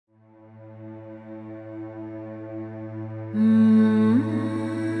We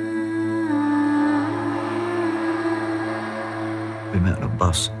met on a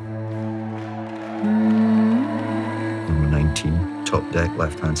bus. Number 19, top deck,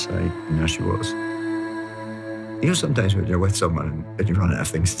 left-hand side, and there she was. You know, sometimes when you're with someone and you run out of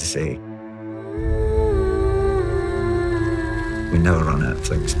things to say, we never run out of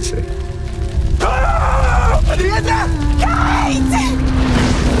things to say.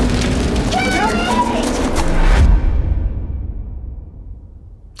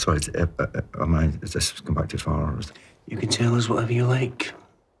 Sorry, is this come back too far? You can tell us whatever you like.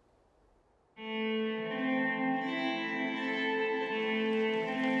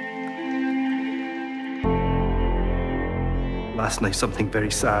 Last night, something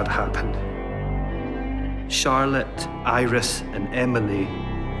very sad happened. Charlotte, Iris, and Emily,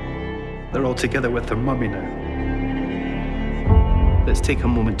 they're all together with their mummy now. Let's take a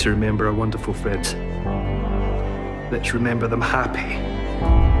moment to remember our wonderful friends. Let's remember them happy.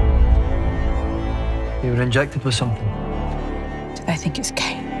 You were injected with something. Do they think it's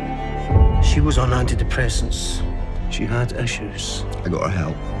Kate? She was on antidepressants. She had issues. I got her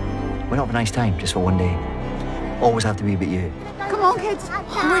help. We're not for a nice time, just for one day. Always have to be about you. Come on, kids.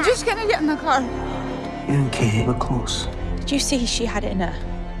 We're just gonna get in the car. You and Kate were close. Did you see she had it in her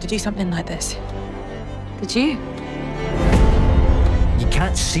to do something like this? Did you? You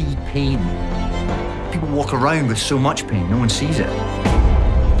can't see pain. People walk around with so much pain, no one sees it.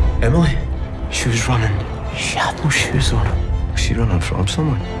 Emily? She was running. She had no shoes on. Was she running from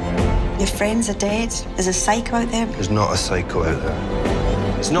someone? Your friends are dead. There's a psycho out there. There's not a psycho out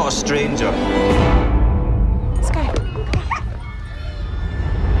there. It's not a stranger. Let's go.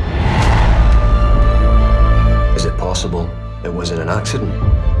 Is it possible it was in an accident?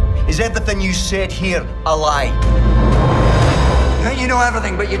 Is everything you said here a lie? You think you know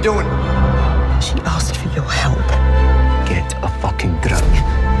everything, but you don't. She asked for your help. Get a fucking grip.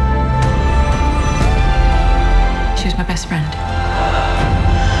 She was my best friend.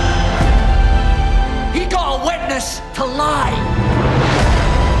 He got a witness to lie.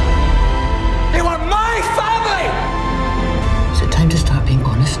 They were my family! Is it time to start being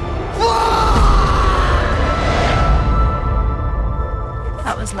honest?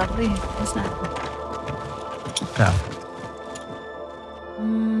 That was lovely, wasn't it? Yeah.